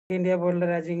India പോലുള്ള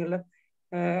രാജ്യങ്ങളിലെ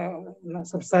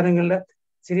സംസ്ഥാനങ്ങളിൽ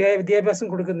ശരിയായ വിദ്യാഭ്യാസം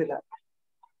കൊടുക്കുന്നില്ല.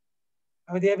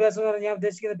 വിദ്യാഭ്യാസം എന്ന് പറഞ്ഞാൽ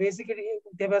ഉദ്ദേശിക്കുന്നത് ബേസിക്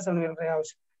വിദ്യാഭ്യാസമാണ് വളരെ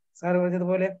ആവശ്യം. സാറ്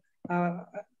പറഞ്ഞതുപോലെ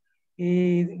ഈ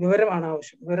വിവരമാണ്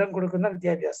ആവശ്യം, വിവരം കൊടുക്കുന്ന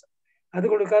വിദ്യാഭ്യാസം. അത്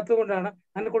കൊടുക്കാത്തത് കൊണ്ടാണ്,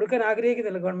 അങ്ങനെ കൊടുക്കാൻ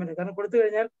ആഗ്രഹിക്കുന്നില്ല ഗവൺമെന്റ്. കാരണം കൊടുത്തു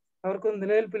കഴിഞ്ഞാൽ അവർക്കൊന്നും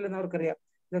നിലനിൽപ്പില്ലെന്ന് അവർക്കറിയാം.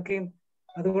 ഇതൊക്കെയും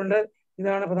അതുകൊണ്ട്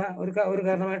ഇതാണ് ഒരു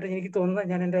കാരണമായിട്ട് എനിക്ക് തോന്നുന്നത്.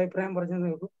 ഞാൻ എൻ്റെ അഭിപ്രായം പറഞ്ഞു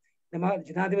നോക്കൂ.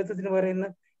 ജനാധിപത്യത്തിന് പറയുന്ന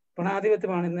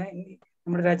പണാധിപത്യമാണ് ഇന്ന്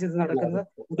നമ്മുടെ രാജ്യത്ത് നടക്കുന്നത്.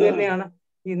 ഇത് തന്നെയാണ്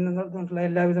ഇന്നുള്ള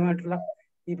എല്ലാവിധമായിട്ടുള്ള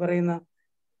ഈ പറയുന്ന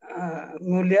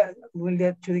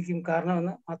മൂല്യച്യുതിക്കും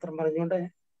കാരണമെന്ന് മാത്രം പറഞ്ഞുകൊണ്ട്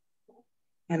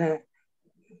ഞാൻ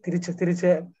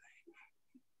തിരിച്ച്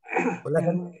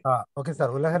ഓക്കെ സാർ.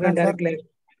 ഉലഹന്നൻ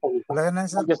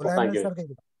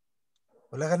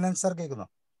സാർ കേൾക്കുന്നു?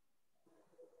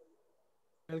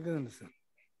 കേൾക്കുന്നുണ്ട് സാർ.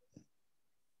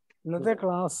 ഇന്നത്തെ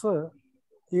ക്ലാസ്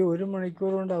ഈ 1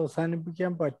 മണിക്കൂർ കൊണ്ട്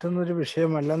അവസാനിപ്പിക്കാൻ പറ്റുന്നൊരു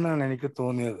വിഷയമല്ലെന്നാണ് എനിക്ക്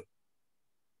തോന്നിയത്.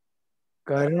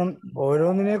 കാരണം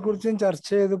ഓരോന്നിനെ കുറിച്ചും ചർച്ച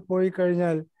ചെയ്ത് പോയി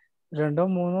കഴിഞ്ഞാൽ 2 or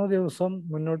 3 ദിവസം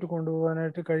മുന്നോട്ട്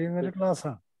കൊണ്ടുപോകാനായിട്ട് കഴിയുന്നൊരു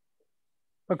ക്ലാസ്സാണ്.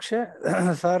 പക്ഷെ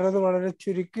സാർ അത് വളരെ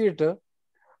ചുരുക്കിയിട്ട്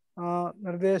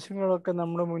നിർദ്ദേശങ്ങളൊക്കെ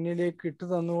നമ്മുടെ മുന്നിലേക്ക് ഇട്ട്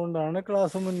തന്നുകൊണ്ടാണ്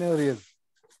ക്ലാസ് മുന്നേറിയത്.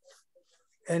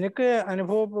 എനിക്ക്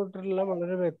അനുഭവപ്പെട്ടിട്ടുള്ള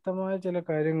വളരെ വ്യക്തമായ ചില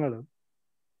കാര്യങ്ങൾ,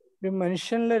 ഒരു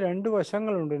മനുഷ്യനിലെ 2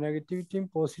 വശങ്ങളുണ്ട്, നെഗറ്റിവിറ്റിയും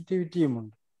പോസിറ്റിവിറ്റിയും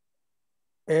ഉണ്ട്.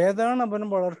 ഏതാണ് അവൻ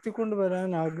വളർത്തിക്കൊണ്ട് വരാൻ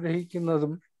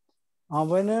ആഗ്രഹിക്കുന്നതും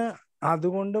അവന്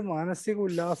അതുകൊണ്ട് മാനസിക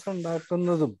ഉല്ലാസം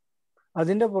ഉണ്ടാക്കുന്നതും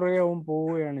അതിൻ്റെ പുറകെ അവൻ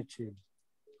പോവുകയാണ് ചെയ്യുന്നത്.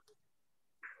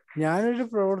 ഞാനൊരു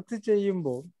പ്രവൃത്തി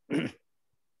ചെയ്യുമ്പോൾ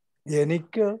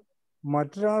എനിക്ക്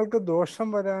മറ്റൊരാൾക്ക് ദോഷം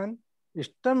വരാൻ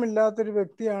ഇഷ്ടമില്ലാത്തൊരു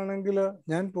വ്യക്തിയാണെങ്കിൽ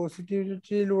ഞാൻ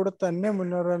പോസിറ്റിവിറ്റിയിലൂടെ തന്നെ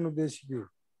മുന്നേറാൻ ഉദ്ദേശിക്കുകയുള്ളൂ.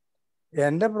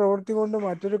 എൻ്റെ പ്രവൃത്തി കൊണ്ട്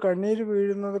മറ്റൊരു കണ്ണീര്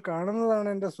വീഴുന്നത് കാണുന്നതാണ്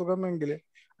എൻ്റെ സുഖമെങ്കിൽ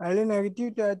അയാൾ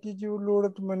നെഗറ്റീവ് ആറ്റിറ്റ്യൂഡിലൂടെ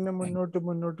മുന്നോട്ട്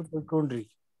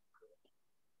പോയിക്കൊണ്ടിരിക്കും.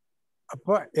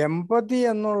 അപ്പൊ എമ്പതി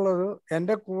എന്നുള്ളത്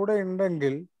എൻ്റെ കൂടെ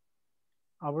ഉണ്ടെങ്കിൽ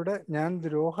അവിടെ ഞാൻ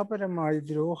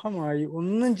ദ്രോഹമായി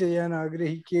ഒന്നും ചെയ്യാൻ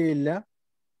ആഗ്രഹിക്കുകയില്ല.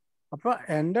 അപ്പൊ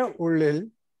എൻ്റെ ഉള്ളിൽ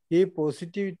ഈ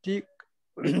പോസിറ്റിവിറ്റി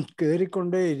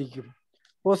കയറിക്കൊണ്ടേയിരിക്കും.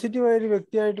 പോസിറ്റീവായൊരു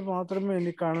വ്യക്തിയായിട്ട് മാത്രമേ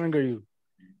എനിക്ക് കാണാൻ കഴിയൂ.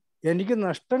 എനിക്ക്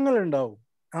നഷ്ടങ്ങൾ ഉണ്ടാവും.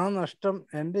 ആ നഷ്ടം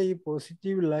എൻ്റെ ഈ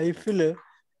പോസിറ്റീവ് ലൈഫിൽ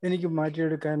എനിക്ക്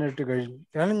മാറ്റിയെടുക്കാനായിട്ട് കഴിയും.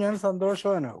 കാരണം ഞാൻ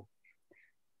സന്തോഷവാനാവും.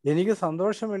 എനിക്ക്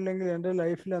സന്തോഷമില്ലെങ്കിൽ എൻ്റെ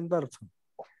ലൈഫിൽ എന്തർത്ഥം?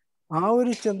 ആ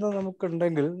ഒരു ചിന്ത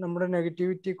നമുക്കുണ്ടെങ്കിൽ നമ്മുടെ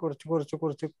നെഗറ്റിവിറ്റി കുറച്ച്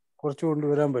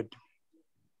കൊണ്ടുവരാൻ പറ്റും.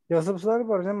 ജോസഫ് സാർ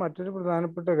പറഞ്ഞ മറ്റൊരു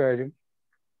പ്രധാനപ്പെട്ട കാര്യം,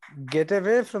 get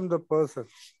away from the person,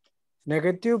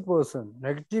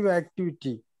 negative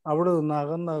activity, അവിടെ നിന്ന്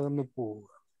അകന്ന് പോവുക.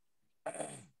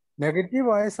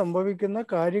 നെഗറ്റീവായി സംഭവിക്കുന്ന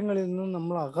കാര്യങ്ങളിൽ നിന്ന്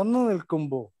നമ്മൾ അകന്നു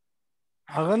നിൽക്കുമ്പോൾ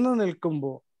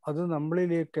അത്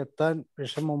നമ്മളിലേക്ക് എത്താൻ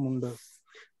വിഷമമുണ്ട്.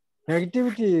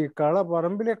 നെഗറ്റിവിറ്റി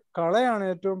പറമ്പിലെ കളയാണ്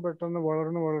ഏറ്റവും പെട്ടെന്ന്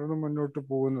വളർന്ന് മുന്നോട്ട്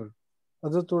പോകുന്നത്.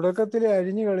 അത് തുടക്കത്തിൽ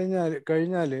അരിഞ്ഞു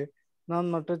കഴിഞ്ഞാൽ നാം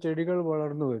നട്ട ചെടികൾ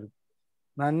വളർന്നു വരും,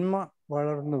 നന്മ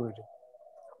വളർന്നു വരും.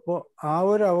 അപ്പോൾ ആ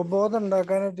ഒരു അവബോധം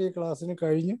ഉണ്ടാക്കാനായിട്ട് ഈ ക്ലാസ്സിന്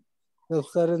കഴിഞ്ഞു.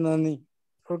 സാറേ നന്ദി.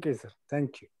 Okay sir,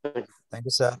 thank you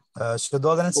sir.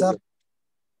 Shuddhodanan sir.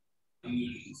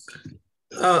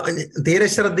 തീരെ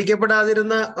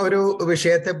ശ്രദ്ധിക്കപ്പെടാതിരുന്ന ഒരു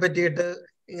വിഷയത്തെ പറ്റിയിട്ട്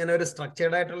ഇങ്ങനെ ഒരു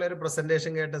സ്ട്രക്ചേർഡ് ആയിട്ടുള്ള ഒരു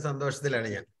പ്രസന്റേഷൻ കേട്ട സന്തോഷത്തിലാണ്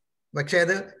ഞാൻ. പക്ഷെ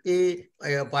അത് ഈ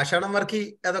പാഷാണം വർക്കി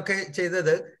അതൊക്കെ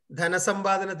ചെയ്തത്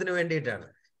ധനസമ്പാദനത്തിന് വേണ്ടിയിട്ടാണ്.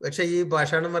 പക്ഷെ ഈ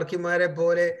പാഷാണം വർക്കിമാരെ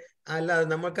പോലെ അല്ലാതെ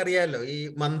നമുക്കറിയാമല്ലോ, ഈ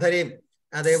മന്ധരയും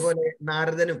അതേപോലെ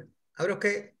നാരദനും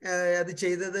അവരൊക്കെ അത്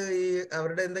ചെയ്തത് ഈ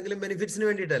അവരുടെ എന്തെങ്കിലും ബെനിഫിറ്റ്സിന്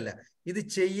വേണ്ടിയിട്ടല്ല. ഇത്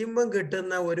ചെയ്യുമ്പം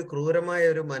കിട്ടുന്ന ഒരു ക്രൂരമായ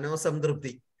ഒരു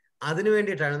മനോസംതൃപ്തി അതിനു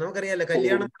വേണ്ടിയിട്ടാണ്. നമുക്കറിയാലോ,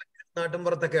 കല്യാണം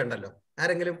നാട്ടിൻപുറത്തൊക്കെ ഉണ്ടല്ലോ,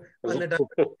 ആരെങ്കിലും വന്നിട്ട്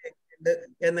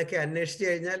എന്നൊക്കെ അന്വേഷിച്ചു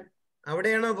കഴിഞ്ഞാൽ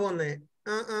അവിടെയാണോ പോകുന്നത്?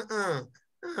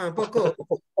 പൊക്കോ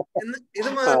എന്ന്. ഇത്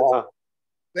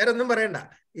വേറൊന്നും പറയണ്ട.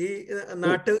 ഈ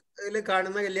നാട്ടില്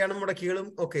കാണുന്ന കല്യാണം മുടക്കികളും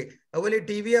ഒക്കെ, അതുപോലെ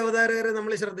TV അവതാരകരെ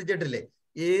നമ്മൾ ശ്രദ്ധിച്ചിട്ടില്ലേ?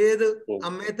 ഏത്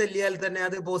അമ്മയെ തല്ലിയാൽ തന്നെ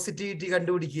അത് പോസിറ്റിവിറ്റി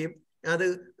കണ്ടുപിടിക്കുകയും അത്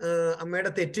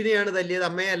അമ്മയുടെ തെറ്റിനെയാണ് തല്ലിയത്,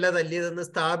 അമ്മയല്ല തല്ലിയതെന്ന്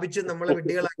സ്ഥാപിച്ച് നമ്മളെ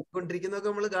വിഡ്ഢികളാക്കിക്കൊണ്ടിരിക്കുന്നതൊക്കെ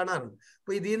നമ്മൾ കാണാറുണ്ട്.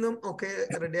 അപ്പൊ ഇതിൽ നിന്നും ഒക്കെ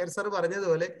റെഡ്ഡിയാർ സാർ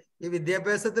പറഞ്ഞതുപോലെ ഈ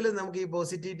വിദ്യാഭ്യാസത്തിൽ നമുക്ക് ഈ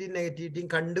പോസിറ്റിവിറ്റിയും നെഗറ്റിവിറ്റിയും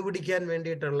കണ്ടുപിടിക്കാൻ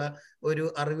വേണ്ടിയിട്ടുള്ള ഒരു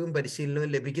അറിവും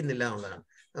പരിശീലനവും ലഭിക്കുന്നില്ല എന്നുള്ളതാണ്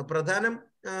പ്രധാനം.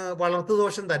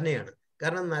 വളർത്തുദോഷം തന്നെയാണ്.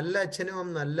 കാരണം നല്ല അച്ഛനും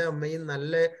നല്ല അമ്മയും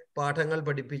നല്ല പാഠങ്ങൾ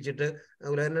പഠിപ്പിച്ചിട്ട്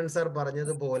ഉലഹന്നൻ സാർ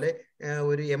പറഞ്ഞതുപോലെ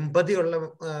ഒരു എമ്പതിയുള്ള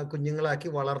കുഞ്ഞുങ്ങളാക്കി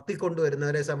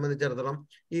വളർത്തിക്കൊണ്ടുവരുന്നവരെ സംബന്ധിച്ചിടത്തോളം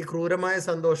ഈ ക്രൂരമായ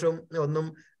സന്തോഷവും ഒന്നും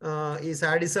ഈ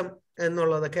സാഡിസം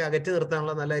എന്നുള്ളതൊക്കെ അകറ്റി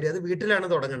നിർത്താനുള്ള നല്ല കാര്യം അത് വീട്ടിലാണ്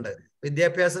തുടങ്ങേണ്ടത്.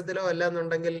 വിദ്യാഭ്യാസത്തിലോ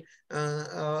അല്ലാന്നുണ്ടെങ്കിൽ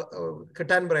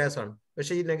കിട്ടാൻ പ്രയാസമാണ്.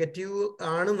 പക്ഷെ ഈ നെഗറ്റീവ്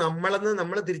ആണ് നമ്മളെന്ന്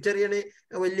നമ്മൾ തിരിച്ചറിയണേ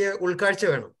വലിയ ഉൾക്കാഴ്ച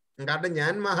വേണം. കാരണം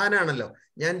ഞാൻ മഹാനാണല്ലോ,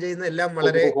 ഞാൻ ചെയ്യുന്ന എല്ലാം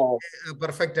വളരെ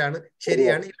പെർഫെക്റ്റ് ആണ്,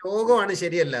 ശരിയാണ്. ഈ ലോകമാണ്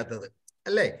ശരിയല്ലാത്തത്,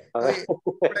 അല്ലേ?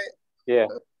 നമ്മുടെ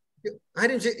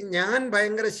ആരും ഞാൻ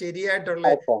ഭയങ്കര ശരിയായിട്ടുള്ള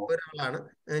ഒരാളാണ്.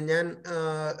 ഞാൻ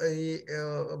ഈ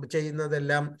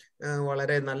ചെയ്യുന്നതെല്ലാം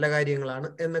വളരെ നല്ല കാര്യങ്ങളാണ്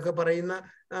എന്നൊക്കെ പറയുന്ന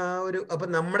അപ്പൊ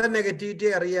നമ്മുടെ നെഗറ്റിവിറ്റി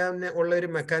അറിയാവുന്ന ഉള്ള ഒരു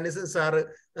മെക്കാനിസം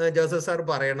ജോസഫ് സാർ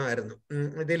പറയണമായിരുന്നു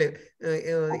ഇതില്.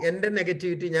 എന്റെ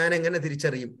നെഗറ്റിവിറ്റി ഞാൻ എങ്ങനെ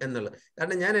തിരിച്ചറിയും എന്നുള്ളത്.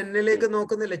 കാരണം ഞാൻ എന്നിലേക്ക്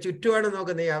നോക്കുന്നില്ല, ചുറ്റുമാണ്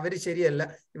നോക്കുന്നത്. അവര് ശരിയല്ല,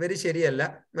 ഇവര് ശരിയല്ല,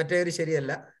 മറ്റേവര്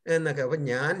ശരിയല്ല എന്നൊക്കെ. അപ്പൊ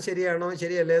ഞാൻ ശരിയാണോ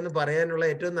ശരിയല്ല എന്ന് പറയാനുള്ള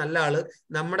ഏറ്റവും നല്ല ആള്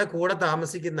നമ്മുടെ കൂടെ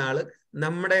താമസിക്കുന്ന ആള്,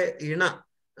 നമ്മുടെ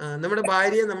നമ്മുടെ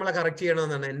ഭാര്യയെ നമ്മളെ കറക്റ്റ്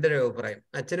ചെയ്യണമെന്നാണ് എൻ്റെ ഒരു അഭിപ്രായം.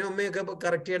 അച്ഛനും അമ്മയൊക്കെ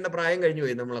കറക്റ്റ് ചെയ്യേണ്ട പ്രായം കഴിഞ്ഞു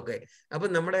പോയി നമ്മളൊക്കെ. അപ്പൊ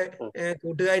നമ്മുടെ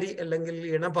കൂട്ടുകാരി അല്ലെങ്കിൽ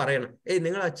പറയണം,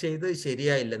 നിങ്ങൾ ചെയ്ത്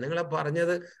ശരിയായില്ല, നിങ്ങളെ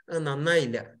പറഞ്ഞത്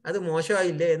നന്നായില്ല, അത്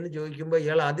മോശമായില്ലേ എന്ന് ചോദിക്കുമ്പോൾ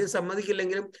ഇയാൾ ആദ്യം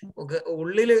സമ്മതിക്കില്ലെങ്കിലും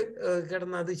ഉള്ളില്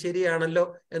കിടന്ന് അത് ശരിയാണല്ലോ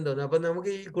എന്ന് തോന്നുന്നു. അപ്പൊ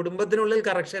നമുക്ക് ഈ കുടുംബത്തിനുള്ളിൽ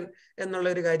കറക്ഷൻ എന്നുള്ള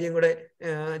ഒരു കാര്യം കൂടെ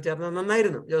ചേർന്ന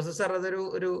നന്നായിരുന്നു. ജോസഫ് സാർ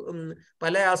അതൊരു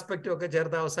പല ആസ്പെക്റ്റും ഒക്കെ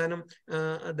ചേർത്ത് അവസാനം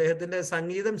അദ്ദേഹത്തിന്റെ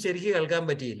സംഗീതം ശരിക്കും കേൾക്കാൻ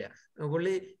പറ്റിയില്ല.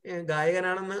 പുള്ളി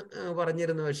ഗായകനാണെന്ന്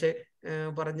പറഞ്ഞിരുന്നു, പക്ഷെ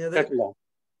പറഞ്ഞത്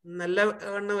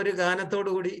നല്ല ഒരു ഗാനത്തോടു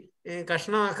കൂടി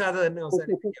കഷ്ണമാക്കാതെ തന്നെ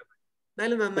അവസാനിപ്പിക്കാൻ.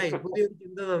 എന്നാലും നന്നായി, പുതിയൊരു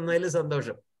ചിന്ത തന്നതിൽ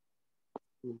സന്തോഷം.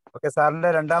 ഓക്കെ,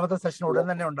 സാറിന്റെ രണ്ടാമത്തെ സെഷൻ ഉടൻ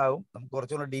തന്നെ ഉണ്ടാവും. നമുക്ക്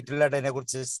കുറച്ചുകൂടി ഡീറ്റെയിൽ ആയിട്ട് അതിനെ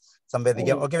കുറിച്ച്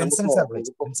സംവദിക്കാം. Okay, Vincent sir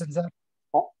please. Vincent sir,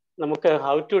 നമുക്ക്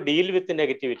how to deal with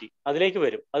negativity അതിലേക്ക്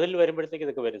വരും. അതിൽ വരുമ്പോഴത്തേക്ക്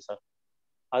ഇതൊക്കെ വരും സാർ.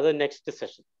 അത് നെക്സ്റ്റ്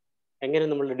സെഷൻ എങ്ങനെ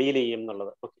നമ്മൾ ഡീൽ ചെയ്യും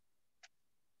എന്നുള്ളത്. Okay,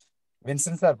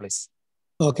 Vincent sir please.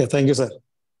 Okay, thank you sir.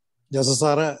 Joseph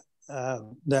sir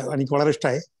എനിക്ക് വളരെ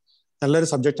ഇഷ്ടമായി. നല്ലൊരു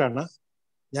സബ്ജക്റ്റാണ്.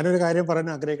 ഞാനൊരു കാര്യം പറയാൻ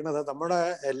ആഗ്രഹിക്കുന്നത്, നമ്മുടെ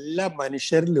എല്ലാ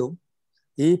മനുഷ്യരിലും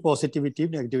ഈ പോസിറ്റിവിറ്റിയും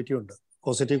നെഗറ്റിവിറ്റിയും ഉണ്ട്.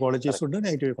 പോസിറ്റീവ് ക്വാളിറ്റീസ് ഉണ്ട്,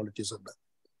 നെഗറ്റീവ് ക്വാളിറ്റീസ് ഉണ്ട്.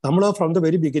 നമ്മൾ ഫ്രം ദ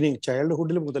വെരി ബിഗിനിങ്,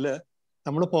 ചൈൽഡ്ഹുഡിൽ മുതൽ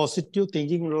നമ്മൾ പോസിറ്റീവ്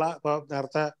തിങ്കിങ് ഉള്ള, ഇപ്പോൾ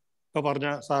നേരത്തെ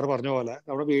സാറ് പറഞ്ഞ പോലെ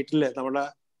നമ്മുടെ വീട്ടിൽ നമ്മുടെ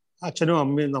അച്ഛനും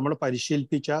അമ്മയും നമ്മളെ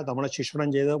പരിശീലിപ്പിച്ച, നമ്മളെ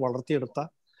ശിക്ഷണം ചെയ്ത് വളർത്തിയെടുത്ത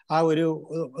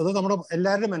അത് നമ്മുടെ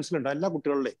എല്ലാവരുടെയും മനസ്സിലുണ്ട്. എല്ലാ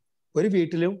കുട്ടികളുടെയും ഒരു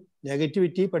വീട്ടിലും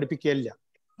നെഗറ്റിവിറ്റി പഠിപ്പിക്കുകയില്ല,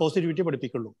 പോസിറ്റിവിറ്റി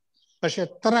പഠിപ്പിക്കുള്ളൂ. പക്ഷെ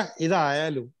എത്ര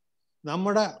ഇതായാലും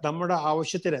നമ്മുടെ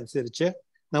ആവശ്യത്തിനനുസരിച്ച്,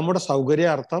 നമ്മുടെ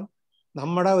സൗകര്യാർത്ഥം,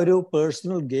 നമ്മുടെ ഒരു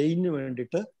പേഴ്സണൽ ഗെയിനിന്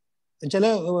വേണ്ടിയിട്ട്, ചില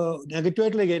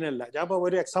നെഗറ്റീവായിട്ടുള്ള ഗെയിൻ അല്ല. ഞാൻ ഇപ്പോൾ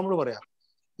ഒരു എക്സാമ്പിൾ പറയാം.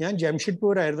 ഞാൻ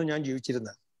ജംഷഡ്പൂരായിരുന്നു ഞാൻ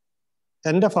ജീവിച്ചിരുന്നത്.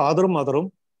 എൻ്റെ ഫാദറും മദറും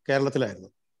കേരളത്തിലായിരുന്നു.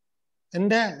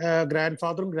 എൻ്റെ ഗ്രാൻഡ്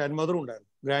ഫാദറും ഗ്രാൻഡ് മദറും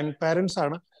ഉണ്ടായിരുന്നു. ഗ്രാൻഡ് പാരൻസ്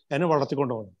ആണ് എന്നെ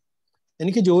വളർത്തിക്കൊണ്ടു പോകുന്നത്.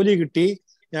 എനിക്ക് ജോലി കിട്ടി.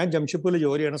 ഞാൻ ജംഷഡ്പൂരിൽ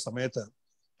ജോലി ചെയ്യുന്ന സമയത്ത്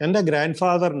എൻ്റെ ഗ്രാൻഡ്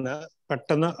ഫാദറിന്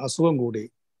പെട്ടെന്ന് അസുഖം കൂടി.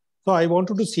 So I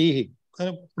wanted to see him.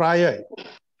 പ്രായമായി.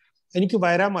 എനിക്ക്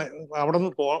അവിടെ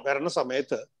നിന്ന് വരുന്ന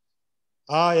സമയത്ത്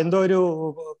എന്തോ ഒരു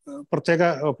പ്രത്യേക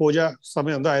പൂജ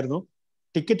സമയം എന്തായിരുന്നു,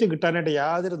 ടിക്കറ്റ് കിട്ടാനായിട്ട്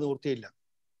യാതൊരു നിവൃത്തിയില്ല.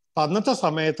 അപ്പം അന്നത്തെ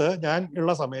സമയത്ത്, ഞാൻ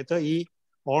ഉള്ള സമയത്ത് ഈ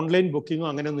ഓൺലൈൻ ബുക്കിങ്ങോ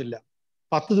അങ്ങനെയൊന്നും ഇല്ല.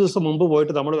 10 ദിവസം മുമ്പ്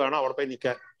പോയിട്ട് നമ്മൾ വേണം അവിടെ പോയി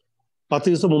നിൽക്കാൻ. 10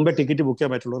 ദിവസം മുമ്പേ ടിക്കറ്റ് ബുക്ക്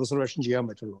ചെയ്യാൻ പറ്റുള്ളൂ, റിസർവേഷൻ ചെയ്യാൻ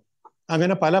പറ്റുള്ളൂ.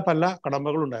 അങ്ങനെ പല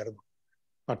കടമ്പകളുണ്ടായിരുന്നു.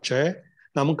 പക്ഷേ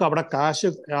നമുക്ക് അവിടെ കാശ്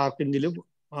ആർക്കെങ്കിലും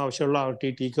ആവശ്യമുള്ള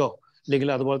TTക്കോ അല്ലെങ്കിൽ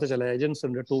അതുപോലത്തെ ചില ഏജൻസ്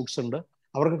ഉണ്ട്, ടൂർസ് ഉണ്ട്,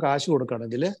 അവർക്ക് കാശ്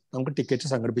കൊടുക്കുകയാണെങ്കിൽ നമുക്ക് ടിക്കറ്റ്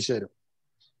സംഘടിപ്പിച്ചു തരും.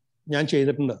 ഞാൻ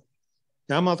ചെയ്തിട്ടുണ്ട്.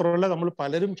 ഞാൻ മാത്രമല്ല, നമ്മൾ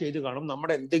പലരും ചെയ്ത് കാണും.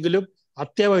 നമ്മുടെ എന്തെങ്കിലും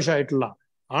അത്യാവശ്യമായിട്ടുള്ള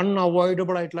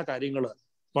അൺഅവോയ്ഡബിൾ ആയിട്ടുള്ള കാര്യങ്ങൾ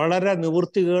വളരെ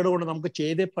നിവൃത്തികേട് കൊണ്ട് നമുക്ക്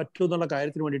ചെയ്തേ പറ്റൂ എന്നുള്ള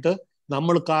കാര്യത്തിന് വേണ്ടിയിട്ട്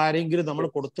ആരെങ്കിലും നമ്മൾ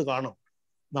കൊടുത്തു കാണും.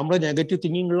 നമ്മൾ നെഗറ്റീവ്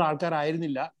തിങ്കിങ് ഉള്ള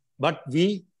ആൾക്കാരായിരുന്നില്ല, but we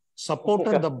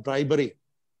supported the bribery.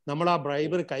 നമ്മൾ ആ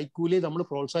ബ്രൈബറി, കൈക്കൂലി നമ്മൾ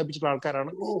പ്രോത്സാഹിപ്പിച്ചിട്ടുള്ള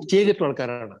ആൾക്കാരാണ്, ചെയ്തിട്ടുള്ള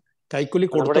ആൾക്കാരാണ്. കൈക്കൂലി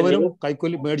കൊടുത്തവരും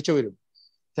കൈക്കൂലി മേടിച്ചവരും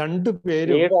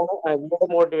രണ്ടുപേരും.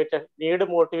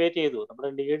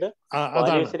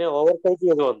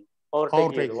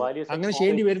 അങ്ങനെ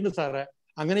ചെയ്യേണ്ടി വരുന്നു സാറേ.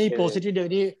 അങ്ങനെ ഈ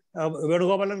പോസിറ്റീവ്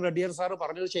വേണുഗോപാലൻ റെഡ്ഡിയർ സാറ്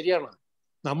പറഞ്ഞത് ശരിയാണ്.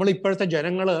 നമ്മൾ ഇപ്പോഴത്തെ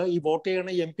ജനങ്ങള് ഈ വോട്ട് ചെയ്യണ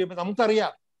MP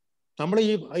നമുക്കറിയാം. നമ്മൾ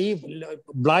ഈ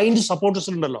ബ്ലൈൻഡ്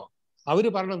സപ്പോർട്ടേഴ്സ് ഉണ്ടല്ലോ, അവര്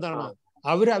പറഞ്ഞ എന്താണ്,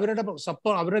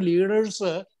 അവരുടെ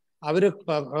ലീഡേഴ്സ്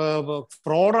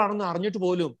ഫ്രോഡാണെന്ന് അറിഞ്ഞിട്ട്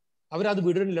പോലും അവരത്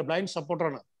വിടുന്നില്ല. Blind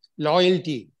സപ്പോർട്ടറാണ്.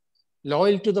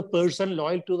 Loyal to the person,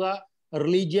 loyal to the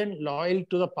religion, loyal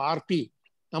to the party.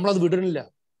 നമ്മളത് വിടുന്നില്ല,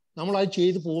 നമ്മളത്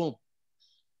ചെയ്തു പോവും.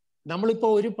 നമ്മളിപ്പോ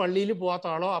ഒരു പള്ളിയിൽ പോകാത്ത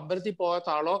ആളോ അമ്പലത്തിൽ പോകാത്ത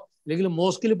ആളോ അല്ലെങ്കിൽ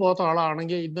മോസ്കിൽ പോകാത്ത ആളോ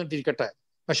ആണെങ്കിൽ ഇന്നിട്ടിരിക്കട്ടെ,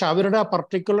 പക്ഷെ അവരുടെ ആ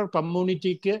പർട്ടിക്കുലർ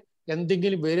കമ്മ്യൂണിറ്റിക്ക്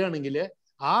എന്തെങ്കിലും വരികയാണെങ്കിൽ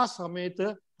ആ സമയത്ത്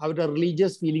അവരുടെ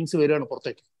റിലീജിയസ് ഫീലിങ്സ് വരികയാണ്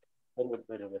പുറത്തേക്ക്.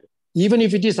 Even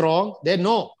if it is wrong, they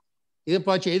know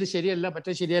ഇതിപ്പോ ചെയ്ത് ശരിയല്ല,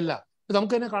 മറ്റേ ശരിയല്ല.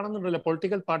 നമുക്ക് തന്നെ കാണുന്നുണ്ടല്ലോ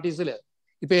പൊളിറ്റിക്കൽ പാർട്ടീസിൽ.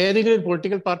 ഇപ്പൊ ഏതെങ്കിലും ഒരു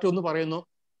പൊളിറ്റിക്കൽ പാർട്ടി ഒന്ന് പറയുന്നു,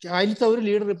 അതിലത്തെ ഒരു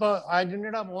ലീഡർ, ഇപ്പൊ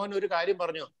ആന്റണിയുടെ മോൻ ഒരു കാര്യം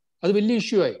പറഞ്ഞു, അത് വലിയ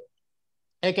ഇഷ്യൂ ആയി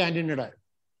ആന്റണിയുടെ.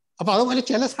 അപ്പൊ അതുപോലെ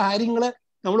ചില കാര്യങ്ങള്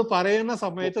നമ്മൾ പറയുന്ന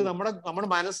സമയത്ത് നമ്മുടെ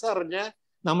മനസ്സറിഞ്ഞ്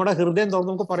നമ്മുടെ ഹൃദയം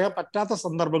തുറന്ന് നമുക്ക് പറയാൻ പറ്റാത്ത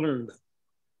സന്ദർഭങ്ങളുണ്ട്.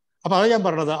 അപ്പൊ അത് ഞാൻ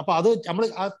പറഞ്ഞത്. അപ്പൊ അത് നമ്മൾ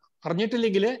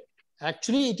അറിഞ്ഞിട്ടില്ലെങ്കിൽ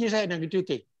actually it is A negative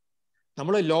thing.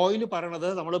 നമ്മൾ ലോയിൽ പറയണത്,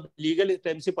 നമ്മൾ ലീഗൽ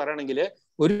ടേംസിൽ പറയണമെങ്കിൽ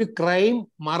ഒരു ക്രൈം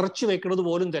മറച്ചു വെക്കുന്നത്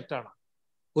പോലും തെറ്റാണ്.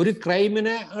 ഒരു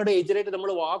ക്രൈമിനെ എതിരായിട്ട്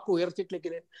നമ്മൾ വാക്ക്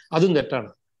ഉയർത്തിയിട്ടില്ലെങ്കിൽ അതും തെറ്റാണ്.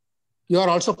 You are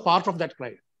also part of that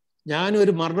crime. ഞാൻ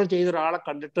ഒരു മർഡർ ചെയ്ത ഒരാളെ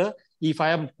കണ്ടിട്ട് if I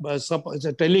am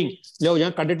telling law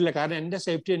ഞാൻ കണ്ടിട്ടില്ല, കാരണം എൻ്റെ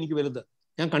സേഫ്റ്റി എനിക്ക് വലുത്,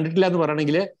 ഞാൻ കണ്ടിട്ടില്ല എന്ന്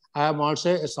പറയണമെങ്കിൽ I am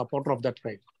also A supporter of that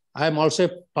crime. I am also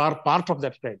part of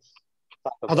that crime.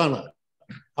 അതാണ്.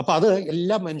 അപ്പൊ അത്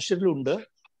എല്ലാ മനുഷ്യരിലും ഉണ്ട്.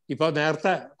 ഇപ്പൊ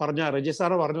നേരത്തെ പറഞ്ഞ റജി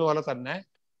സാറ് പറഞ്ഞ പോലെ തന്നെ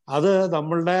അത്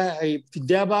നമ്മളുടെ ഈ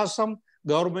വിദ്യാഭ്യാസം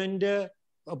ഗവൺമെന്റ്,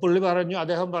 പുള്ളി പറഞ്ഞു,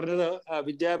 അദ്ദേഹം പറഞ്ഞത്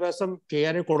വിദ്യാഭ്യാസം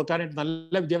കൊടുക്കാനായിട്ട്,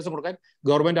 നല്ല വിദ്യാഭ്യാസം കൊടുക്കാൻ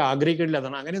ഗവൺമെന്റ് ആഗ്രഹിക്കുന്നില്ല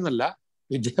എന്നാണ്. അങ്ങനെയൊന്നല്ല,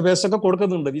 വിദ്യാഭ്യാസമൊക്കെ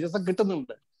കൊടുക്കുന്നുണ്ട്, വിദ്യാഭ്യാസം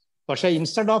കിട്ടുന്നുണ്ട്. പക്ഷെ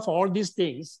instead of all these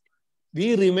things we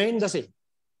remain the same.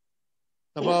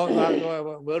 അപ്പോ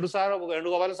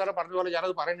വേണുഗോപാലൻ സാറ് പറഞ്ഞ പോലെ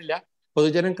ഞാനത് പറയുന്നില്ല,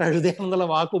 പൊതുജനം കഴുതയാണെന്നുള്ള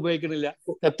വാക്ക് ഉപയോഗിക്കുന്നില്ല,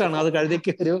 തെറ്റാണ്. അത്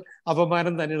കഴുതയ്ക്ക് ഒരു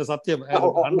അപമാനം തന്നെയാണ്, സത്യം.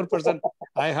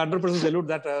 100% സല്യൂട്ട്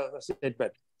ദാറ്റ്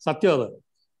സ്റ്റേറ്റ്മെന്റ്, സത്യം അത്.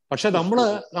 പക്ഷെ നമ്മൾ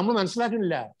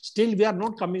മനസ്സിലാക്കുന്നില്ല. Still we are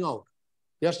not coming out,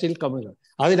 V are still coming out.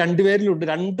 അത് രണ്ടുപേരിലുണ്ട്,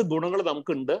 രണ്ട് ഗുണങ്ങൾ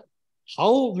നമുക്കുണ്ട്.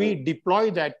 How we deploy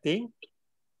that thing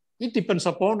it depends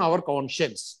upon our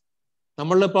conscience.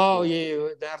 നമ്മളിപ്പോ ഈ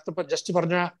നേരത്തെ ഇപ്പൊ ജസ്റ്റ്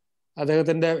പറഞ്ഞ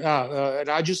അദ്ദേഹത്തിന്റെ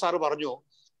രാജു സാറ് പറഞ്ഞു,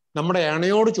 നമ്മുടെ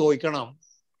ഇണയോട് ചോദിക്കണം.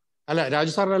 അല്ല,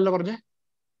 രാജു സാറല്ല പറഞ്ഞേ,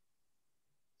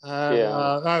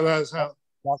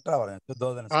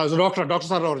 ഡോക്ടർ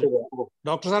സാറ് പറഞ്ഞു.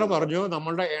 ഡോക്ടർ സാറ് പറഞ്ഞു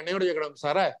നമ്മളുടെ ഇണയോട് ചോദിക്കണം.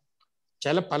 സാറേ,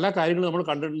 പല കാര്യങ്ങളും നമ്മൾ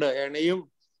കണ്ടിട്ടുണ്ട്, ഇണയും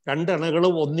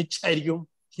രണ്ടിണകളും ഒന്നിച്ചായിരിക്കും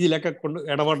ഇതിലൊക്കെ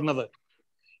ഇടപെടുന്നത്.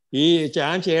 ഈ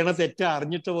ഞാൻ ചെയ്യണ തെറ്റ്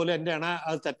അറിഞ്ഞിട്ട് പോലും എൻ്റെ ഇണ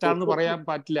അത് തെറ്റാണെന്ന് പറയാൻ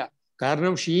പറ്റില്ല,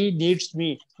 കാരണം she needs me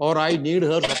or I need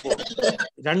her support.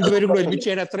 രണ്ടുപേരും കൂടെ ഒരുമിച്ച്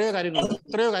ചെയ്യണ എത്രയോ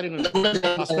കാര്യങ്ങളുണ്ട്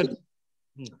ഹസ്ബൻഡ്.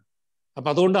 അപ്പൊ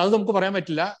അതുകൊണ്ട് അത് നമുക്ക് പറയാൻ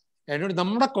പറ്റില്ല. എന്നോട്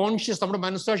നമ്മുടെ കോൺഷ്യസ്, നമ്മുടെ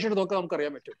മനസ്സാക്ഷിയുടെ നോക്കി നമുക്ക്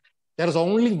അറിയാൻ പറ്റും. There is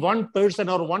only one person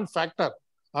or one factor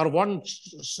or one,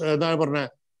 എന്താണ് പറഞ്ഞ,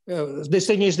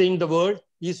 distinguishing the world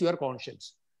is your conscience.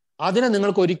 അതിനെ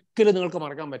നിങ്ങൾക്ക് ഒരിക്കലും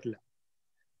മറക്കാൻ പറ്റില്ല.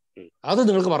 അത്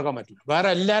നിങ്ങൾക്ക് മറക്കാൻ പറ്റില്ല. വേറെ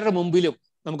എല്ലാവരുടെ മുമ്പിലും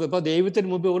നമുക്ക്, ഇപ്പൊ ദൈവത്തിന്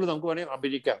മുമ്പിൽ പോലും നമുക്ക് വേണമെങ്കിൽ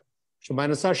അഭിനയിക്കാം, പക്ഷെ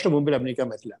മനസ്സാക്ഷിയുടെ മുമ്പിൽ അഭിനയിക്കാൻ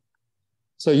പറ്റില്ല.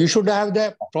 So you should have the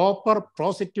proper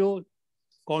positive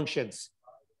conscience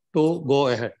to go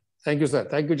ahead. Thank you sir.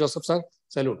 Thank you Joseph sir.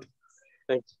 Salute.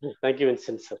 Thank you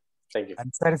Vincent sir. Thank you.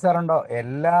 Ansari സാറുണ്ടോ?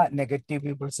 എല്ലാ നെഗറ്റീവ്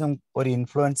പീപ്പിൾസും ഒരു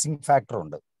ഇൻഫ്ലുവൻസിങ് ഫാക്ടർ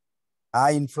ഉണ്ട്. ആ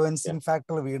ഇൻഫ്ലുവൻസിങ്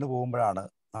ഫാക്ടർ വീണ് പോകുമ്പോഴാണ്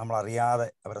നമ്മൾ അറിയാതെ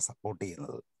അവരെ സപ്പോർട്ട്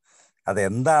ചെയ്യുന്നത്.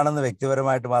 അതെന്താണെന്ന്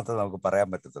വ്യക്തിപരമായിട്ട് മാത്രമേ നമുക്ക് പറയാൻ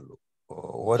പറ്റത്തുള്ളൂ.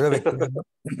 ഓരോ വ്യക്തികളും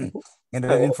ഇങ്ങനെ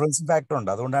ഒരു ഇൻഫ്ലുവൻസിങ് ഫാക്ടർ ഉണ്ട്.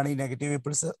 അതുകൊണ്ടാണ് ഈ നെഗറ്റീവ്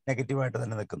പീപ്പിൾസ് നെഗറ്റീവായിട്ട്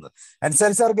തന്നെ നിൽക്കുന്നത്.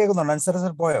 അൻസാരി സാർ കേൾക്കുന്നുണ്ടോ? അൻസാരി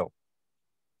സാർ പോയോ?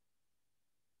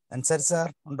 അൻസാരി സാർ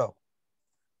ഉണ്ടോ?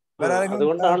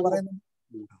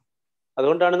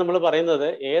 അതുകൊണ്ടാണ് നമ്മൾ പറയുന്നത്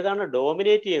ഏതാണ്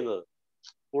ഡോമിനേറ്റ് ചെയ്യുന്നത്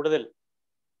കൂടുതൽ.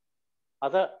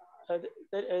 അത്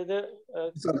ഇത്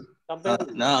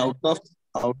ഔട്ട് ഓഫ്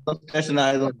സ്റ്റേഷൻ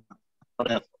ആയതുകൊണ്ട്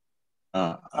പറയാം.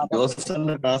 ജോസഫ്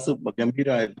സാറിന്റെ ക്ലാസ്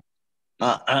ഗംഭീരമായിരുന്നു.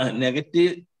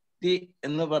 നെഗറ്റിവിറ്റി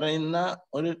എന്ന് പറയുന്ന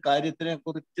ഒരു കാര്യത്തിനെ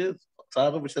കുറിച്ച്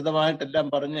സാറ് വിശദമായിട്ടെല്ലാം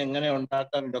പറഞ്ഞ് എങ്ങനെ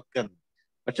ഉണ്ടാക്കാം ഇതൊക്കെ.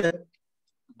 പക്ഷെ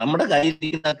നമ്മുടെ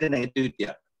കയ്യിലിരിക്കുന്നതൊക്കെ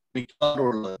നെഗറ്റിവിറ്റിയാണ് മിക്കവാറും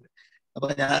ഉള്ളത്. അപ്പൊ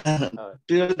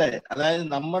കുട്ടികളുടെ, അതായത്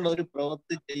നമ്മൾ ഒരു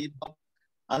പ്രവൃത്തി ചെയ്യുമ്പോൾ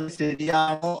അത്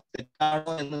ശരിയാണോ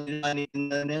തെറ്റാണോ എന്ന്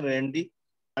തീരുമാനിക്കുന്നതിന് വേണ്ടി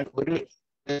ഒരു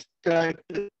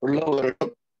ടെസ്റ്റായിട്ട് ഉള്ള ഒരു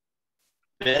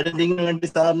പേരന്റിങ്ങിന് വേണ്ടി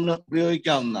സാറിന്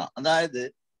ഉപയോഗിക്കാവുന്ന, അതായത്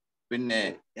പിന്നെ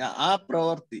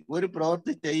ഒരു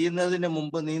പ്രവൃത്തി ചെയ്യുന്നതിന്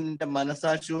മുമ്പ് നീ നിന്റെ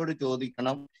മനസാക്ഷിയോട്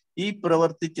ചോദിക്കണം, ഈ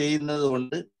പ്രവൃത്തി ചെയ്യുന്നത്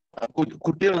കൊണ്ട്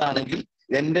കുട്ടികളാണെങ്കിൽ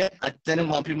എന്റെ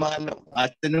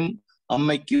അച്ഛനും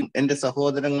അമ്മയ്ക്കും എന്റെ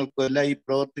സഹോദരങ്ങൾക്കും എല്ലാം ഈ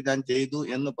പ്രവൃത്തി ഞാൻ ചെയ്തു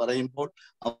എന്ന് പറയുമ്പോൾ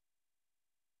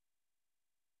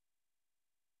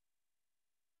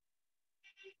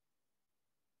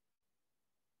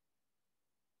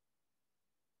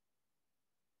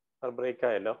ബ്രേക്ക്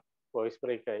ആയല്ലോ, വോയിസ്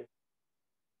ബ്രേക്ക് ആയി.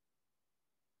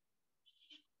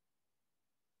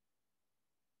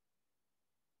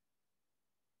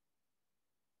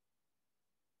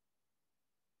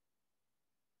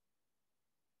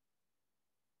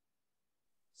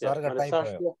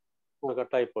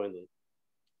 കട്ടായി പോയത്.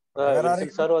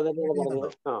 വിൻസെന്റ് സാറും അത് തന്നെയാണ്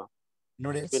പറഞ്ഞത്.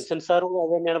 വിൻസെന്റ് സാറും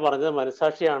അത് തന്നെയാണ് പറഞ്ഞത്,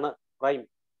 മനസാക്ഷിയാണ് പ്രൈം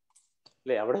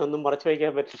അല്ലേ. അവിടെ ഒന്നും മറച്ചു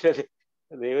വയ്ക്കാൻ പറ്റില്ല.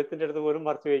 ദൈവത്തിന്റെ അടുത്ത് പോലും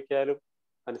മറച്ചു വയ്ക്കാനും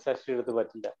മനസാക്ഷിയുടെ അടുത്ത്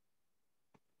പറ്റില്ല.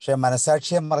 പക്ഷെ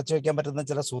മനസാക്ഷിയെ മറച്ചു വയ്ക്കാൻ പറ്റുന്ന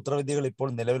ചില സൂത്രവിദ്യകൾ ഇപ്പോൾ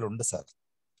നിലവിലുണ്ട് സാർ.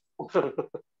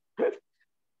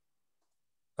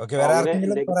 ഓക്കെ, വേറെ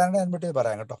ആർക്കെങ്കിലും പറയാൻ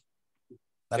പറയാം കേട്ടോ.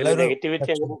 നല്ലൊരു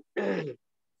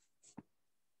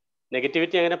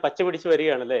നെഗറ്റിവിറ്റി അങ്ങനെ പച്ച പിടിച്ച്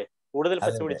വരികയാണല്ലേ, കൂടുതൽ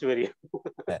പച്ച പിടിച്ച് വരിക.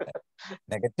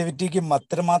 നെഗറ്റിവിറ്റിക്ക്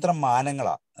അത്രമാത്രം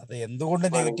മാനങ്ങളാ. അത് എന്തുകൊണ്ട്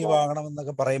നെഗറ്റീവ് ആകണം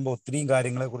എന്നൊക്കെ പറയുമ്പോൾ ഒത്തിരിയും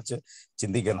കാര്യങ്ങളെ കുറിച്ച്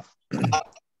ചിന്തിക്കണം.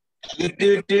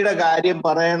 നെഗറ്റിവിറ്റിയുടെ കാര്യം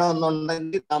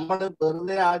പറയണമെന്നുണ്ടെങ്കിൽ നമ്മൾ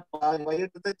വെറുതെ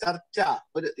വൈകിട്ടത്തെ ചർച്ച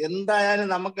എന്തായാലും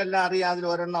നമുക്കെല്ലാം അറിയാം, അതിൽ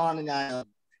ഒരെണ്ണമാണ് ഞാൻ.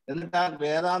 എന്നിട്ട് ആ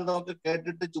വേദാന്തമൊക്കെ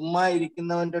കേട്ടിട്ട് ചുമ്മാ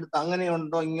ഇരിക്കുന്നവന്റെ അടുത്ത്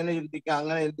അങ്ങനെയുണ്ടോ, ഇങ്ങനെ ചിന്തിക്കാം,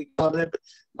 അങ്ങനെ ചിന്തിക്കാം പറഞ്ഞിട്ട്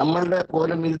നമ്മളുടെ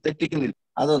പോലും ഇത് തെറ്റിക്കുന്നില്ല.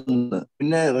 അതൊന്ന്.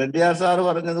 പിന്നെ റെഡ്ഡിയാർ സാറ്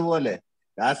പറഞ്ഞതുപോലെ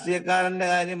രാഷ്ട്രീയക്കാരന്റെ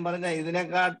കാര്യം പറഞ്ഞാൽ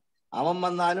ഇതിനേക്കാൾ അവൻ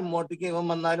വന്നാലും മോട്ടിക്കും, ഇവൻ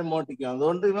വന്നാലും മോട്ടിക്കും.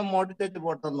 അതുകൊണ്ട് ഇവൻ മോട്ടിച്ചിട്ട്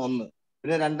പോട്ടെന്നൊന്ന്.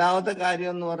 പിന്നെ രണ്ടാമത്തെ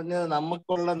കാര്യം എന്ന് പറഞ്ഞത്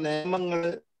നമുക്കുള്ള നിയമങ്ങൾ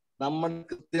നമ്മൾ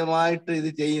കൃത്യമായിട്ട് ഇത്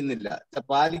ചെയ്യുന്നില്ല,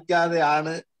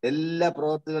 പാലിക്കാതെയാണ് എല്ലാ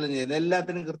പ്രവൃത്തികളും ചെയ്യുന്നത്.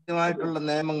 എല്ലാത്തിനും കൃത്യമായിട്ടുള്ള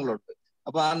നിയമങ്ങളുണ്ട്.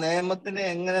 അപ്പൊ ആ നിയമത്തിനെ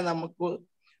എങ്ങനെ നമുക്ക്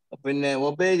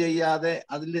ഒബേ ചെയ്യാതെ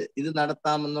അതിൽ ഇത്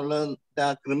നടത്താമെന്നുള്ള ആ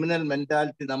ക്രിമിനൽ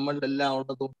മെന്റാലിറ്റി നമ്മളുടെ എല്ലാം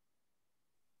ഉള്ളത്.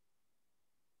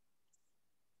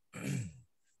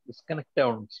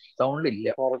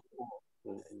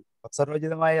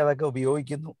 അവസരോചിതമായി അതൊക്കെ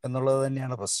ഉപയോഗിക്കുന്നു എന്നുള്ളത്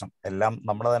തന്നെയാണ് പ്രശ്നം. എല്ലാം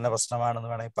നമ്മുടെ തന്നെ പ്രശ്നമാണെന്ന്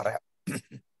വേണമെങ്കിൽ പറയാം.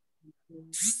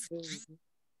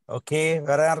 ഓക്കെ,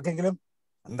 വേറെ ആർക്കെങ്കിലും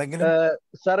എന്തെങ്കിലും?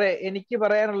 സാറേ, എനിക്ക്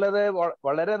പറയാനുള്ളത്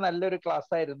വളരെ നല്ലൊരു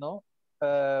ക്ലാസ് ആയിരുന്നു.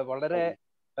 വളരെ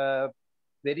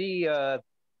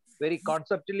very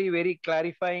കോൺസെപ്റ്റലി very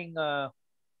clarifying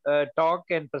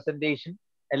talk and presentation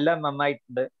എല്ലാം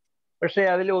നന്നായിട്ടുണ്ട്. പക്ഷെ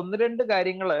അതിൽ ഒന്ന് രണ്ട്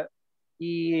കാര്യങ്ങള്,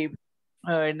 ഈ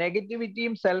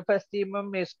നെഗറ്റിവിറ്റിയും സെൽഫ് എസ്റ്റീമും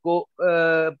ഇസ്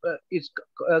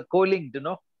കോലിങ്ഡ്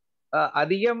നോ.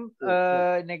 അധികം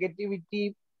നെഗറ്റിവിറ്റി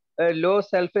ലോ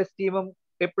സെൽഫ് എസ്റ്റീമും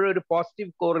എപ്പോഴും ഒരു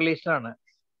പോസിറ്റീവ് കോറിലേഷൻ ആണ്.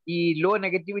 ഈ ലോ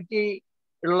നെഗറ്റിവിറ്റി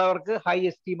ഉള്ളവർക്ക് ഹൈ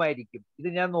എസ്റ്റീം ആയിരിക്കും. ഇത്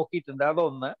ഞാൻ നോക്കിയിട്ടുണ്ട്.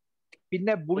 അതൊന്ന്.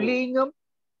 പിന്നെ ബുള്ളിങ്ങും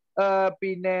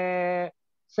പിന്നെ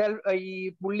ഈ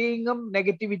ബുള്ളിങ്ങും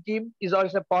നെഗറ്റിവിറ്റിയും ഇസ്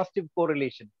ഓൾസോ പോസിറ്റീവ്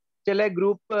കോറിലേഷൻ. ചില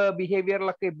ഗ്രൂപ്പ്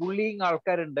ബിഹേവിയറിലൊക്കെ ബുള്ളിങ്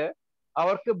ആൾക്കാരുണ്ട്,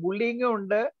 അവർക്ക് ബുള്ളിങ്ങും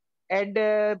ഉണ്ട്. And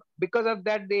because of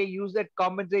that they use that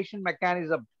compensation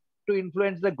mechanism to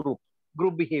influence the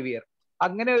group behaviour.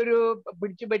 അങ്ങനെ ഒരു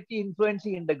പിടിച്ചു പറ്റി ഇൻഫ്ലുവൻസ്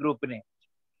ചെയ്യുന്നുണ്ട് ഗ്രൂപ്പിനെ.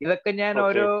 ഇതൊക്കെ ഞാൻ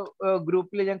ഓരോ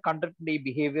ഗ്രൂപ്പിൽ ഞാൻ കണ്ടിട്ടുണ്ട്, ഈ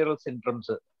behavioural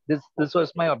syndromes. This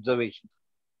was my observation.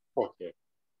 Okay,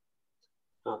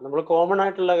 നമ്മൾ കോമൺ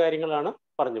ആയിട്ടുള്ള കാര്യങ്ങളാണ്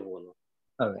പറഞ്ഞു പോകുന്നത്.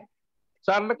 അതെ,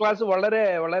 സാറിന്റെ ക്ലാസ് വളരെ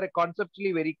വളരെ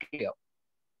conceptually very clear.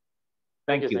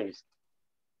 Thank you sir.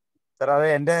 അത്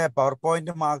എന്റെ പവർ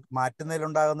പോയിന്റ്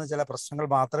മാറ്റുന്നതിലുണ്ടാകുന്ന ചില പ്രശ്നങ്ങൾ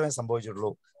മാത്രമേ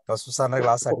സംഭവിച്ചിട്ടുള്ളൂ. ജോസഫ് സാറിന്റെ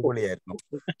ക്ലാസ് അടിപൊളിയായിരുന്നു.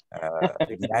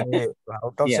 ഞാൻ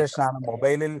ഔട്ട് ഓഫ് സ്റ്റേഷൻ ആണ്,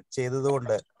 മൊബൈലിൽ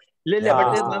ചെയ്തതുകൊണ്ട്. വേറെ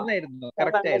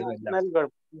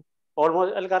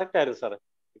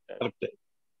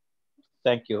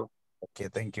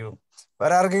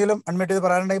ആർക്കെങ്കിലും അഡ്മിറ്റ് ചെയ്ത്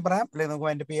പറയാനുണ്ടെങ്കിൽ പറയാം, അല്ലെങ്കിൽ നമുക്ക്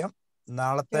വൈൻഡപ്പ് ചെയ്യാം.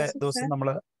 നാളത്തെ ദിവസം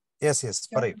നമ്മള്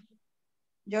പറയും.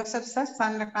 ജോസഫ് സാർ,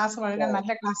 സാറിന്റെ ക്ലാസ് വളരെ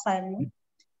നല്ല ക്ലാസ് ആയിരുന്നു.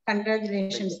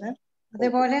 Congratulations sir.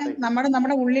 അതേപോലെ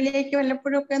നമ്മുടെ ഉള്ളിലേക്ക്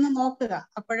വല്ലപ്പോഴും ഒക്കെ ഒന്ന് നോക്കുക,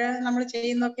 അപ്പോഴ് നമ്മൾ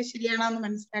ചെയ്യുന്നതൊക്കെ ശരിയാണെന്ന്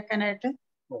മനസ്സിലാക്കാനായിട്ട്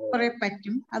കുറെ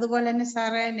പറ്റും. അതുപോലെ തന്നെ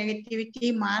സാറ് നെഗറ്റിവിറ്റി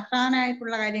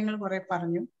മാറ്റാനായിട്ടുള്ള കാര്യങ്ങൾ കുറെ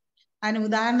പറഞ്ഞു. അതിന്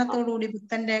ഉദാഹരണത്തോടുകൂടി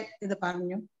ബുദ്ധന്റെ ഇത്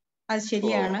പറഞ്ഞു. അത്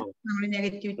ശരിയാണ്. നമ്മൾ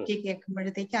നെഗറ്റിവിറ്റി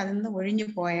കേൾക്കുമ്പോഴത്തേക്ക് അതിൽ നിന്ന് ഒഴിഞ്ഞു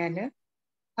പോയാല്,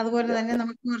 അതുപോലെ തന്നെ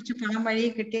നമുക്ക് കുറച്ച് പണം വഴി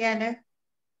കിട്ടിയാല്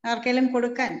ആർക്കെങ്കിലും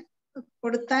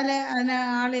കൊടുത്താല് അതിന്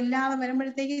ആളില്ലാതെ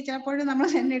വരുമ്പോഴത്തേക്ക് ചിലപ്പോഴും നമ്മൾ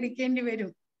തന്നെ എടുക്കേണ്ടി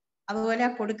വരും. അതുപോലെ ആ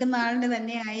കൊടുക്കുന്ന ആളിന്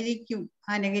തന്നെ ആയിരിക്കും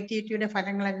ആ നെഗറ്റിവിറ്റിയുടെ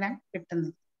ഫലങ്ങളെല്ലാം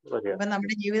കിട്ടുന്നത്. അപ്പൊ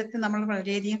നമ്മുടെ ജീവിതത്തിൽ നമ്മൾ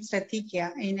വളരെയധികം ശ്രദ്ധിക്കുക,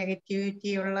 ഈ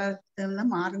നെഗറ്റിവിറ്റി ഉള്ളതിൽ നിന്ന്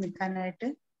മാറി നിൽക്കാനായിട്ട്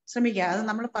ശ്രമിക്കുക. അത്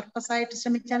നമ്മൾ പർപ്പസ് ആയിട്ട്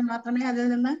ശ്രമിച്ചാൽ മാത്രമേ അതിൽ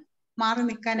നിന്ന് മാറി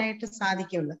നിൽക്കാനായിട്ട്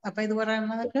സാധിക്കുള്ളൂ. അപ്പൊ ഇത്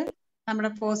പറയുന്നത്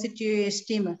നമ്മുടെ പോസിറ്റീവ്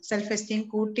എസ്റ്റീം, സെൽഫ് എസ്റ്റീം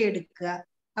കൂട്ടിയെടുക്കുക.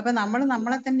 അപ്പൊ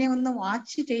നമ്മളെ തന്നെ ഒന്ന്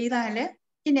വാച്ച് ചെയ്താല്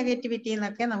ഈ നെഗറ്റിവിറ്റിയിൽ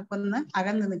നിന്നൊക്കെ നമുക്കൊന്ന്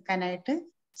അകന്നു നിൽക്കാനായിട്ട്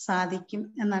സാധിക്കും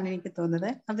എന്നാണ് എനിക്ക് തോന്നുന്നത്.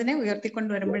 അതിനെ ഉയർത്തിക്കൊണ്ട്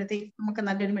വരുമ്പോഴത്തേക്ക് നമുക്ക്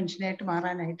നല്ലൊരു മനുഷ്യനായിട്ട്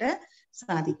മാറാനായിട്ട്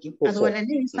സാധിക്കും. അതുപോലെ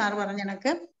തന്നെ ഈ സാർ പറഞ്ഞ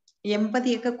കണക്ക്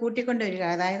എമ്പതിയൊക്കെ കൂട്ടിക്കൊണ്ടുവരിക.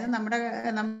 അതായത്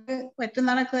നമുക്ക് പറ്റുന്ന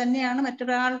കണക്ക് തന്നെയാണ്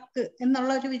മറ്റൊരാൾക്ക്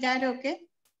എന്നുള്ള ഒരു വിചാരമൊക്കെ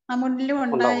നമ്മളിലും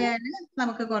ഉണ്ടായാൽ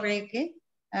നമുക്ക് കുറെയൊക്കെ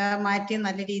മാറ്റി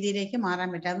നല്ല രീതിയിലേക്ക് മാറാൻ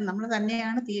പറ്റും. അത് നമ്മൾ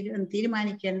തന്നെയാണ്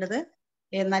തീരുമാനിക്കേണ്ടത്,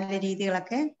 നല്ല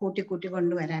രീതികളൊക്കെ കൂട്ടി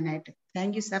കൊണ്ടുവരാനായിട്ട്.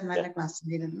 താങ്ക് യു സാർ, നല്ല ക്ലാസ്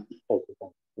ആയിരുന്നു.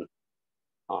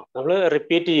 നമ്മൾ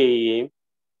റിപ്പീറ്റ് ചെയ്യുകയും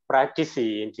പ്രാക്ടീസ്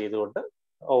ചെയ്യുകയും ചെയ്തുകൊണ്ട്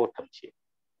ഓവർകം ചെയ്യും.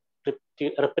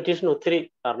 റെപ്പറ്റീഷൻ ഒത്തിരി,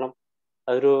 കാരണം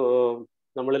അതൊരു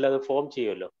നമ്മളിൽ അത് ഫോം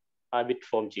ചെയ്യുമല്ലോ, ഹാബിറ്റ്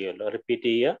ഫോം ചെയ്യുമല്ലോ. റിപ്പീറ്റ്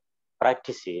ചെയ്യുക,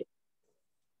 പ്രാക്ടീസ് ചെയ്യുക.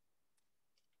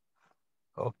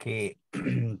 Okay,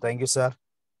 thank you sir.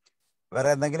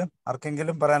 വേറെ എന്തെങ്കിലും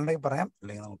ആർക്കെങ്കിലും പറയാനുണ്ടെങ്കിൽ പറയാം,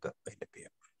 അല്ലെങ്കിൽ നമുക്ക് വൈൻഡപ്പ്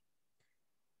ചെയ്യാം.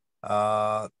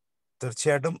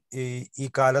 തീർച്ചയായിട്ടും ഈ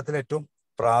കാലത്തിൽ ഏറ്റവും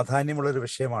പ്രാധാന്യമുള്ളൊരു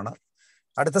വിഷയമാണ്.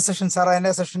 അടുത്ത സെഷൻ സാർ,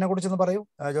 അതിന്റെ സെഷനെ കുറിച്ചൊന്ന് പറയൂ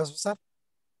ജോസഫ് സാർ.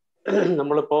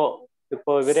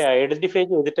 ഇപ്പോ ഇവരെ ഐഡന്റിഫൈ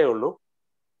ചെയ്തിട്ടേ ഉള്ളൂ.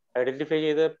 ഐഡന്റിഫൈ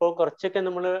ചെയ്തപ്പോൾ കുറച്ചൊക്കെ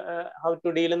നമ്മൾ ഹൗ ടു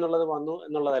ഡീൽ എന്നുള്ളത് വന്നു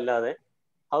എന്നുള്ളതല്ലാതെ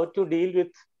how to deal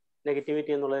with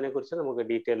negativity എന്നുള്ളതിനെ കുറിച്ച് നമുക്ക്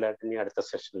ഡീറ്റെയിൽ ആയിട്ട് ഇനി അടുത്ത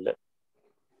സെഷനിൽ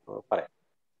പറയാം.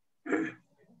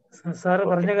 സാറ്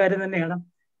പറഞ്ഞ കാര്യം തന്നെയാണ്.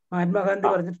 മഹാത്മാഗാന്ധി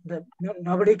പറഞ്ഞിട്ടുണ്ട്,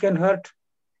 nobody can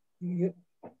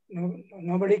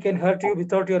hurt you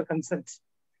without your consent.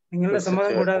 നിങ്ങളുടെ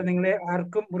സമ്മതം കൂടാതെ നിങ്ങളെ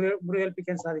ആർക്കും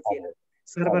മുറിവേൽപ്പിക്കാൻ സാധിക്കില്ല.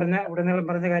 സാർ പറഞ്ഞ ഉടനീളം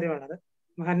പറഞ്ഞ കാര്യമാണത്.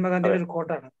 മഹാത്മാഗാന്ധിയുടെ ഒരു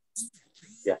കോട്ടാണ്.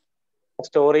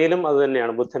 സ്റ്റോറിയിലും അത്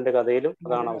തന്നെയാണ്, ബുദ്ധന്റെ കഥയിലും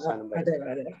അതാണ് അവസാനം. അതെ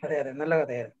അതെ അതെ അതെ, നല്ല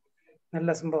കഥയായിരുന്നു, നല്ല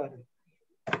സംഭവമായിരുന്നു.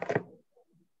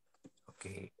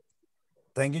 Okay,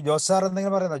 thank you. Jose sir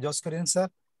എന്തെങ്കിലും പറയുന്നോ? ജോസ് കുര്യൻ സാർ.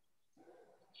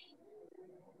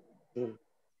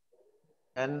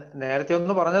 ഞാൻ നേരത്തെ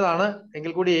ഒന്ന് പറഞ്ഞതാണ്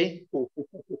എങ്കിൽ കൂടി ഈ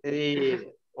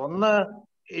ഒന്ന്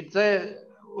ഇറ്റ്സ്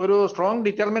ഒരു സ്ട്രോങ്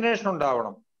ഡിറ്റർമിനേഷൻ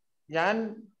ഉണ്ടാവണം. ഞാൻ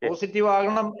പോസിറ്റീവ്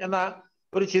ആകണം എന്ന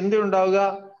ഒരു ചിന്ത ഉണ്ടാവുക,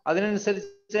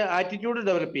 അതിനനുസരിച്ച് ആറ്റിറ്റ്യൂഡ്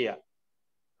ഡെവലപ്പ് ചെയ്യുക.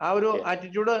 ആ ഒരു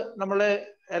ആറ്റിറ്റ്യൂഡ് നമ്മളെ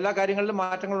എല്ലാ കാര്യങ്ങളിലും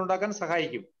മാറ്റങ്ങൾ ഉണ്ടാക്കാൻ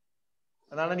സഹായിക്കും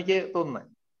എന്നാണ് എനിക്ക് തോന്നുന്നത്.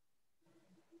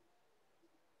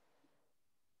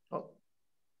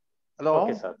 ഹലോ.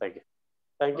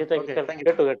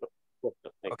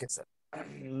 ഓക്കെ സാർ,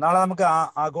 നാളെ നമുക്ക്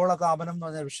ആഗോളതാപനം എന്ന്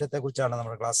പറഞ്ഞ വിഷയത്തെ കുറിച്ചാണ്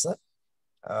നമ്മുടെ ക്ലാസ്.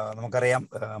 നമുക്കറിയാം,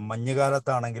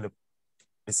 മഞ്ഞുകാലത്താണെങ്കിലും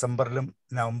ഡിസംബറിലും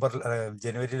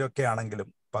ജനുവരിയിലൊക്കെ ആണെങ്കിലും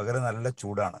പകല് നല്ല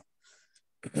ചൂടാണ്.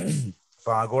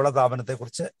 അപ്പൊ ആഗോളതാപനത്തെ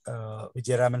കുറിച്ച്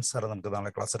വിജയരാമൻ സാർ നമുക്ക്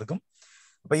നാളെ ക്ലാസ് എടുക്കും.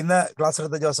 അപ്പൊ ഇന്ന് ക്ലാസ്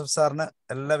എടുത്ത ജോസഫ് സാറിന്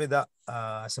എല്ലാവിധ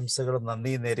ആശംസകളും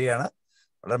നന്ദി നേരുകയാണ്.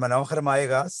 വളരെ മനോഹരമായ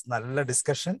ക്ലാസ്, നല്ല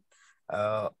ഡിസ്കഷൻ,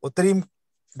 ഒത്തിരിയും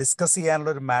ഡിസ്കസ് ചെയ്യാനുള്ള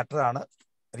ഒരു മാറ്ററാണ്.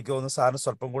 എനിക്ക് തോന്നുന്നു സാറിന്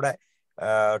സ്വല്പം കൂടെ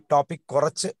ടോപ്പിക്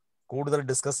കുറച്ച് കൂടുതൽ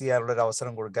ഡിസ്കസ് ചെയ്യാനുള്ള ഒരു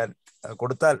അവസരം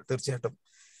കൊടുത്താൽ തീർച്ചയായിട്ടും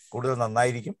കൂടുതൽ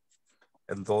നന്നായിരിക്കും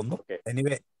എന്ന് തോന്നുന്നു.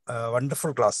 Anyway,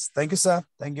 wonderful class. Thank you sir,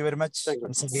 thank you very much.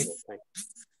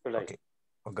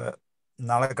 Okay,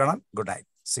 നാളെ കാണാം. Good night,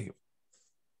 see you.